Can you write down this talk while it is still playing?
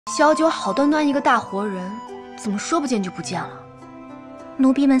小九好端端一个大活人，怎么说不见就不见了？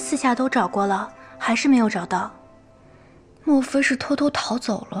奴婢们四下都找过了，还是没有找到。莫非是偷偷逃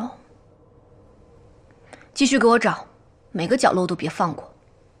走了？继续给我找，每个角落都别放过。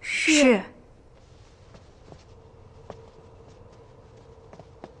是。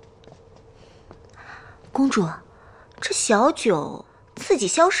公主，这小九自己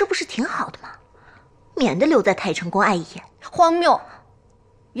消失不是挺好的吗？免得留在太成宫碍眼。荒谬！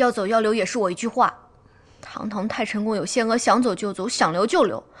要走要留也是我一句话。堂堂太成宫有仙娥，想走就走，想留就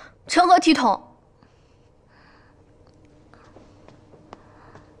留，成何体统？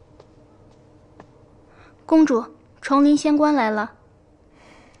公主，重林仙官来了，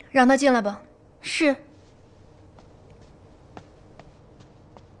让他进来吧。是。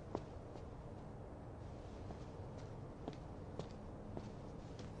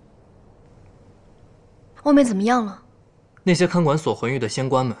外面怎么样了？那些看管锁魂玉的仙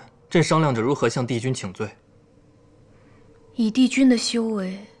官们正商量着如何向帝君请罪。以帝君的修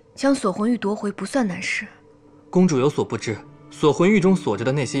为，将锁魂玉夺回不算难事。公主有所不知，锁魂玉中锁着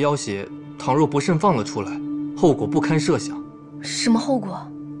的那些妖邪，倘若不慎放了出来，后果不堪设想。什么后果？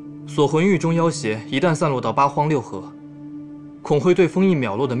锁魂玉中妖邪一旦散落到八荒六合，恐会对封印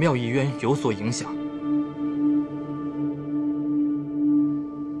渺落的妙意渊有所影响。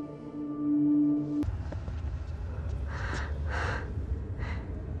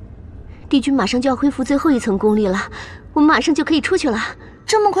帝君马上就要恢复最后一层功力了，我们马上就可以出去了。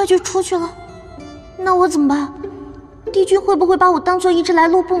这么快就出去了？那我怎么办？帝君会不会把我当做一只来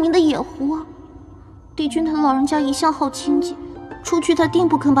路不明的野狐啊？帝君他老人家一向好清静，出去他定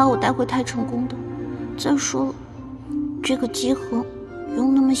不肯把我带回太成宫的。再说了，这个姬恒又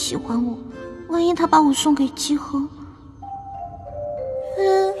那么喜欢我，万一他把我送给姬恒，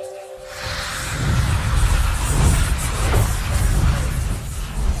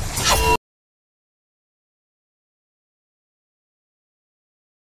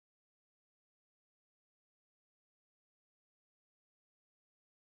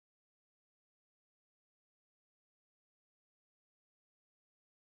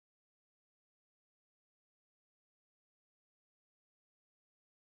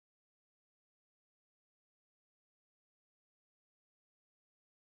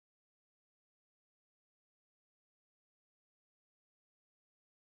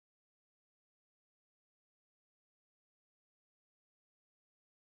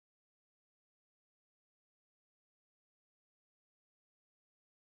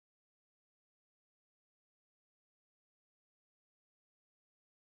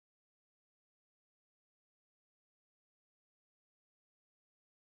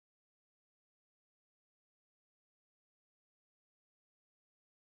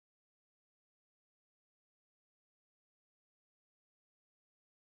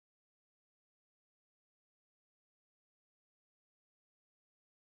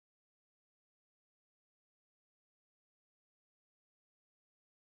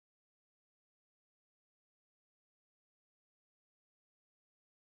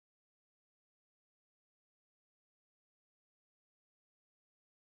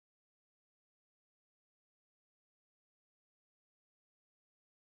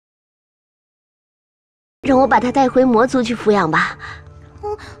让我把他带回魔族去抚养吧。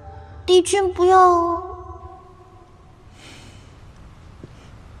帝君不要。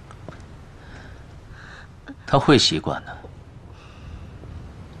他会习惯的。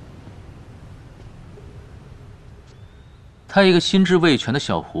他一个心智未全的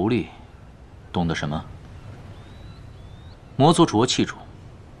小狐狸，懂得什么？魔族浊气种，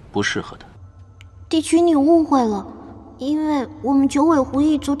不适合他。帝君，你误会了，因为我们九尾狐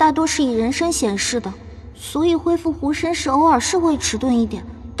一族大多是以人身显示的。所以恢复狐身时偶尔是会迟钝一点，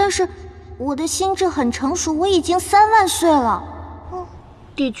但是我的心智很成熟，我已经3万岁了。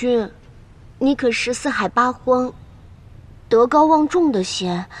帝君，你可是四海八荒德高望重的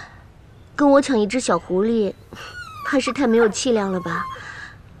仙，跟我抢一只小狐狸，怕是太没有气量了吧？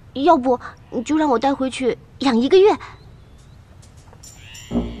要不你就让我带回去养1个月、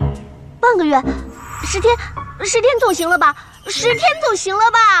半个月、10天，10天总行了吧？10天总行了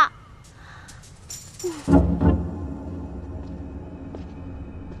吧？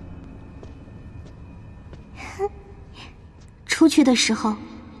出去的时候，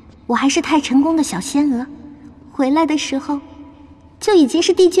我还是太成宫的小仙娥；回来的时候，就已经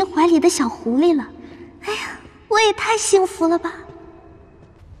是帝君怀里的小狐狸了。哎呀，我也太幸福了吧！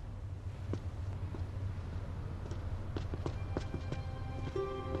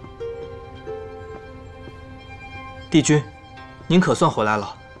帝君，您可算回来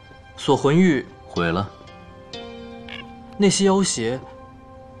了。锁魂玉毁了。那些妖邪，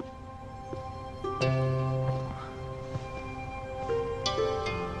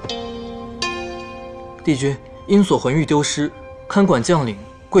帝君，因所魂玉丢失，看管将领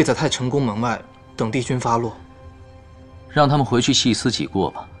跪在太晨宫门外，等帝君发落。让他们回去细思己过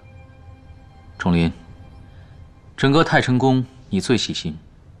吧。重林，整个太晨宫你最细心，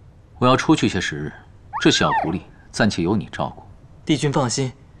我要出去些时日，这小狐狸暂且由你照顾。帝君放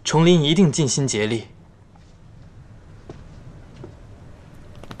心，重林一定尽心竭力。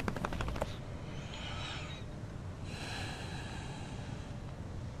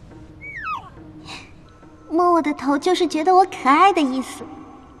摸我的头就是觉得我可爱的意思。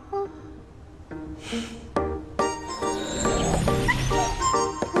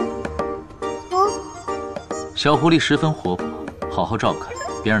小狐狸十分活泼，好好照看，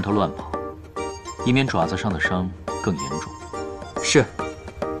别让它乱跑，以免爪子上的伤更严重。是。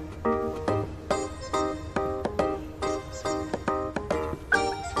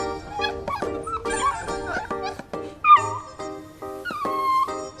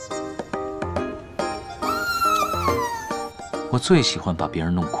我最喜欢把别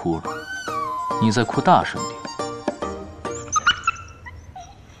人弄哭了，你再哭大声点。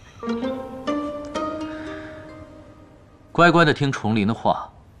乖乖的听重林的话，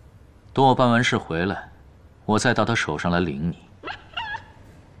等我办完事回来，我再到他手上来领你。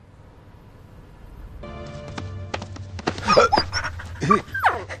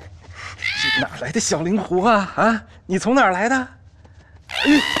哪来的小灵狐啊？啊，你从哪儿来的？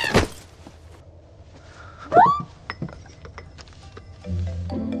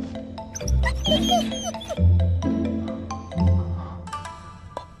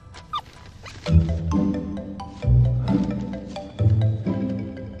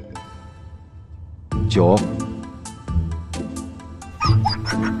酒，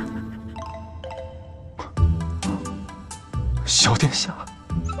小殿下，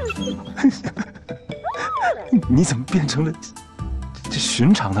你怎么变成了这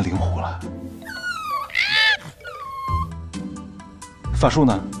寻常的灵狐了？法术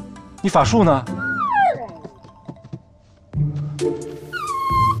呢？你法术呢？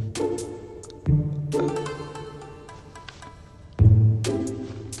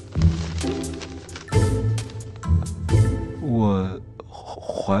我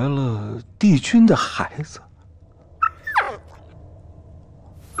怀了帝君的孩子。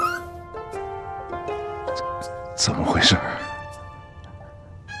怎么回事？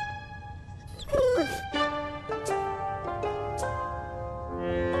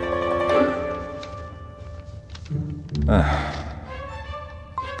哎，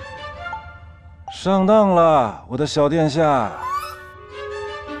上当了，我的小殿下。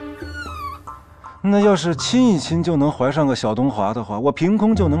那要是亲一亲就能怀上个小东华的话，我凭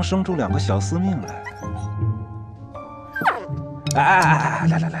空就能生出2个小司命来。哎，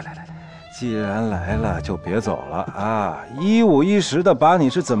来，既然来了，就别走了啊！一五一十的把你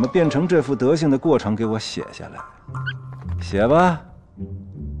是怎么变成这副德行的过程给我写下来，写吧。